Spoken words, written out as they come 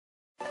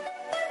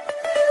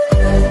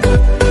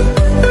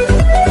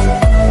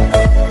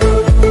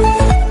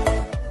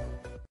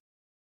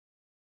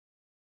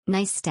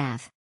Nice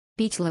staff.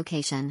 Beach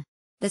location.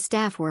 The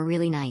staff were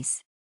really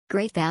nice.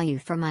 Great value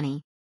for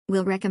money.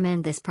 We'll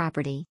recommend this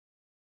property.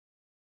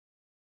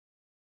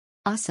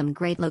 Awesome,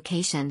 great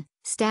location.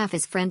 Staff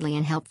is friendly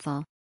and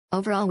helpful.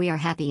 Overall, we are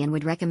happy and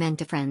would recommend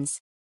to friends.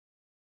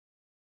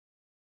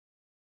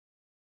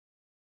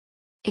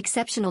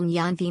 Exceptional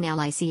Nyan Vien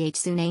Lich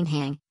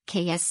Sunanhang,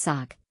 KS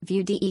Sok,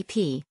 View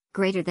DEP,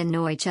 greater than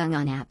Noi Chung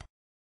on app.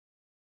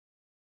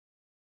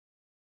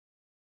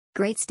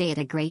 Great stay at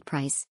a great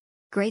price.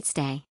 Great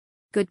stay.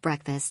 Good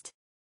breakfast.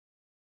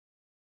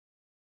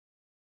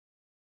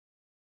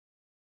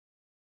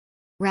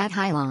 Rat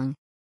Hai Long.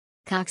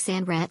 Kok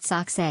San Rat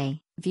Sok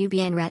Say, View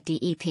Bien Rat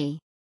DEP.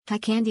 Hai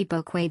Candy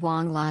Bo Quay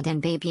Wong La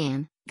Den Bay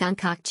Bien, Gong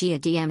Kok Jia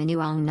Diem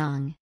Nuong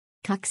Nong.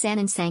 Kok San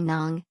and Sang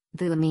Nong,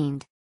 Vu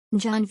Amind.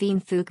 John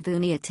Vien Phuc Vu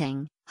Nia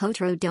Ting,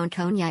 Hotro Don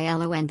Kon Yai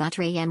Lon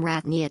Batre M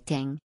Rat Nia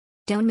Ting.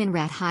 Don Min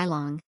Rat Hai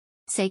Long.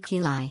 Say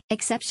Kilai.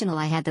 Exceptional,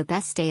 I had the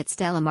best stay at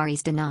Stella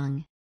Maris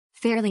Danang.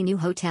 Fairly new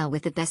hotel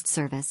with the best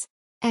service.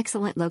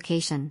 Excellent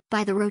location.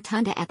 By the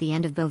rotunda at the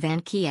end of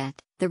Bovan Kiet,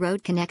 the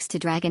road connects to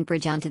Dragon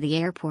Bridge onto the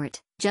airport,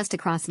 just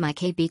across My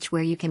Cay Beach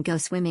where you can go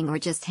swimming or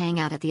just hang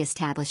out at the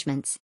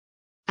establishments.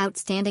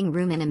 Outstanding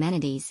room and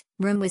amenities.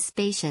 Room was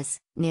spacious,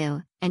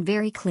 new, and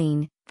very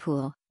clean,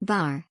 pool,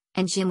 bar,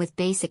 and gym with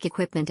basic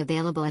equipment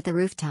available at the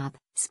rooftop,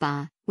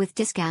 spa, with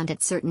discount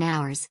at certain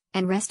hours,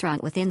 and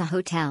restaurant within the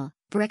hotel,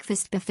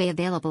 breakfast buffet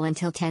available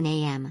until 10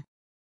 a.m.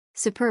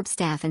 Superb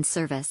staff and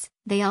service,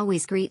 they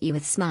always greet you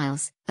with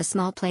smiles, a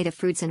small plate of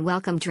fruits and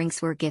welcome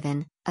drinks were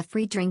given, a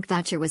free drink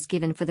voucher was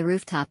given for the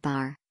rooftop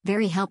bar,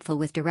 very helpful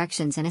with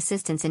directions and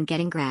assistance in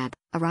getting grab,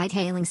 a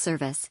ride-hailing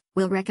service,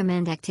 will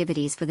recommend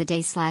activities for the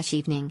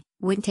day/evening,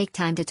 would take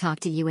time to talk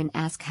to you and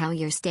ask how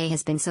your stay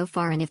has been so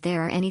far and if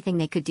there are anything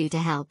they could do to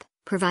help.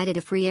 Provided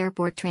a free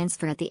airport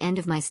transfer at the end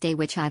of my stay,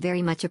 which I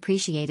very much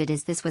appreciated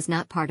as this was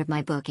not part of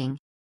my booking.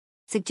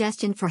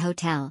 Suggestion for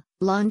hotel: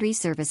 laundry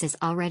service is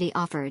already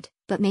offered,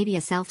 but maybe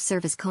a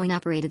self-service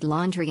coin-operated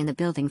laundry in the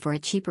building for a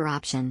cheaper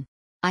option.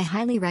 I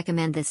highly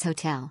recommend this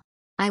hotel.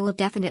 I will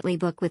definitely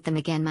book with them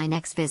again my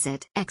next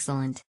visit.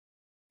 Excellent.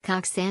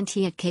 Kok San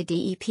Tiat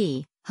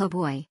KDEP, Ho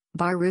Boy,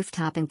 Bar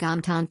Rooftop and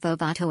Gom Ton Pho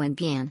Vato and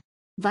Bien.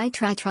 Vi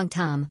Tri Trung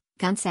Tom,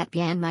 Gonsat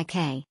Bien My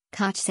K,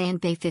 Koch San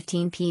Bay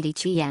 15 PD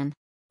Chien.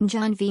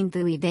 John Vien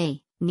Vui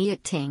Bay,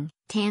 Niat Ting,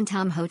 Tan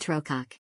Tom Ho Tro Kok.